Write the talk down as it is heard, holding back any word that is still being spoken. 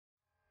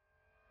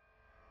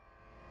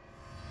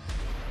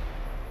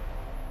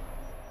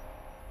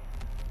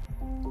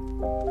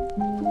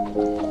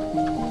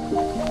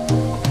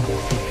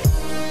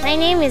My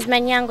name is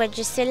Manyangwa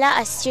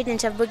Jusila, a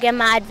student of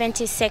Bugema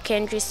Adventist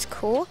Secondary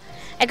School.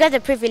 I got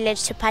the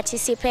privilege to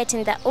participate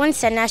in the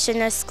UNSA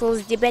National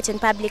Schools Debate and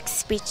Public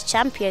Speech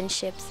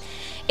Championships.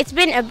 It's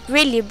been a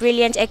really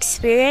brilliant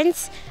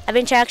experience. I've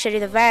interacted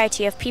with a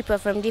variety of people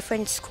from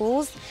different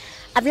schools.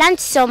 I've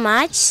learned so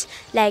much,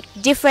 like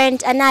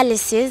different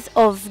analysis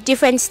of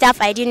different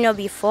stuff I didn't know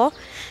before.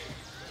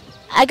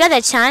 I got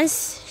a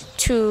chance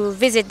to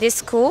visit this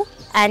school,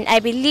 and I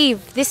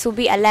believe this will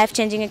be a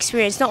life-changing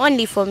experience, not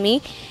only for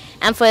me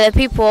and for the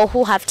people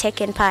who have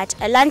taken part.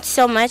 I learned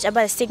so much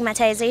about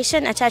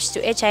stigmatization attached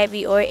to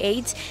HIV or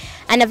AIDS,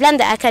 and I've learned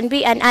that I can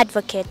be an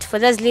advocate for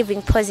those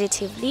living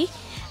positively,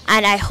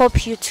 and I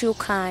hope you too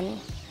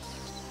can.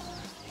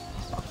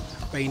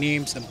 My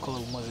name is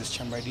called Moses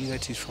Chambradi,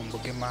 that is from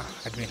Bugema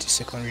Adventist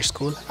Secondary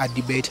School, a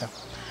debater.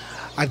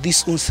 At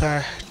this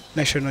UNSA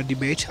national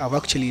debate, I've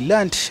actually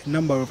learned a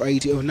number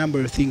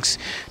of things.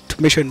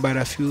 To mention but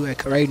a few,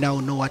 like right now,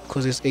 know what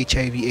causes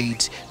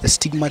HIV/AIDS, the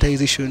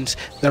stigmatizations,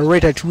 the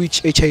rate at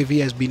which HIV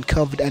has been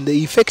covered, and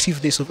the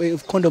effectiveness of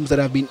condoms that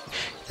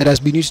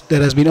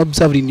has been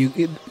observed in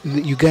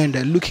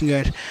Uganda. Looking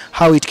at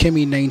how it came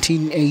in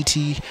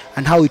 1980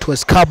 and how it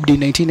was curbed in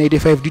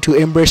 1985 due to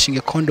embracing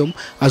a condom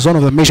as one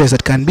of the measures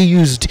that can be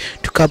used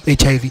to curb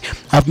HIV.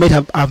 I've met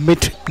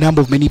a number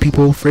of many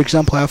people. For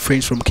example, I have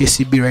friends from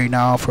KCB right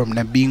now, from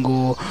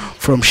Nabingo,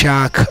 from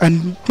Shark,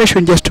 and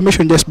to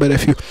mention just but a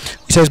few.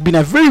 It has been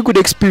a very good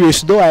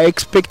experience, though I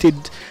expected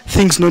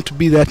things not to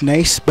be that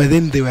nice, but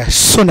then they were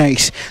so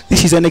nice.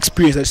 This is an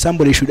experience that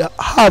somebody should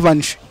have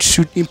and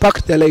should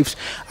impact their lives.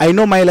 I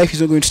know my life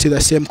is not going to stay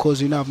the same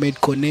because, I've made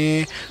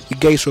Kone, the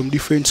guys from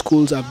different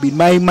schools.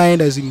 My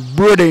mind has been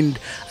broadened.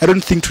 I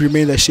don't think to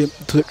remain the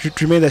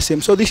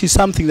same. So this is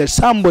something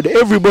that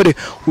everybody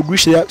would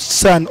wish their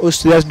son or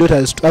their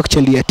daughters to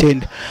actually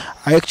attend.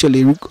 I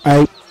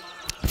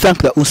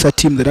thank the UNSA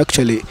team that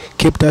actually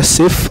kept us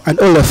safe and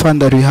all the fun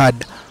that we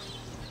had.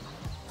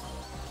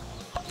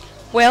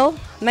 Well,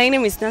 my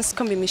name is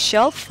Naskombi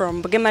Michelle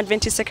from Bugema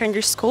Adventist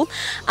Secondary School,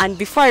 and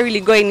before I really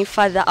go any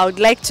further, I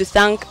would like to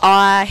thank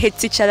our head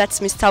teacher,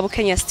 that's Mr.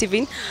 Bukenya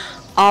Stephen,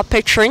 our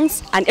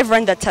patrons, and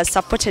everyone that has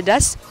supported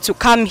us to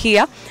come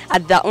here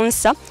at the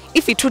UNSA.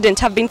 If it wouldn't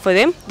have been for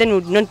them, then we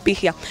would not be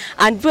here.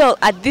 And well,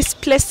 at this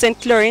place,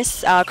 St.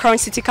 Lawrence, Crown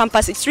City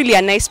campus, it's really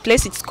a nice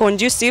place. It's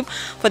conducive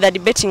for the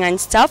debating and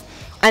stuff.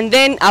 And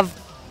then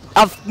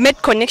I've made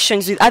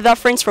connections with other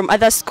friends from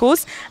other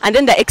schools, and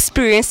then the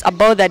experience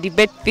about the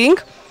debate thing,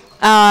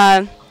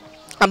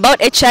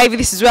 about HIV.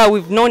 This is where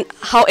we've known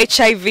how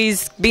HIV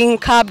is being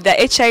curbed, the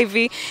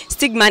HIV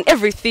stigma and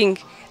everything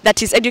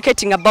that is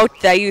educating about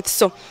the youth.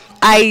 So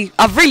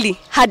I've really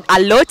had a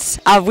lot.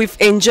 We've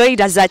enjoyed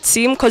as a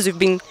team because we've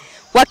been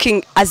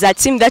working as a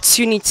team. That's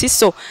unity.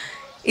 So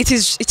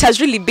it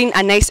has really been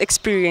a nice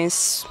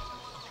experience.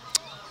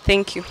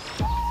 Thank you.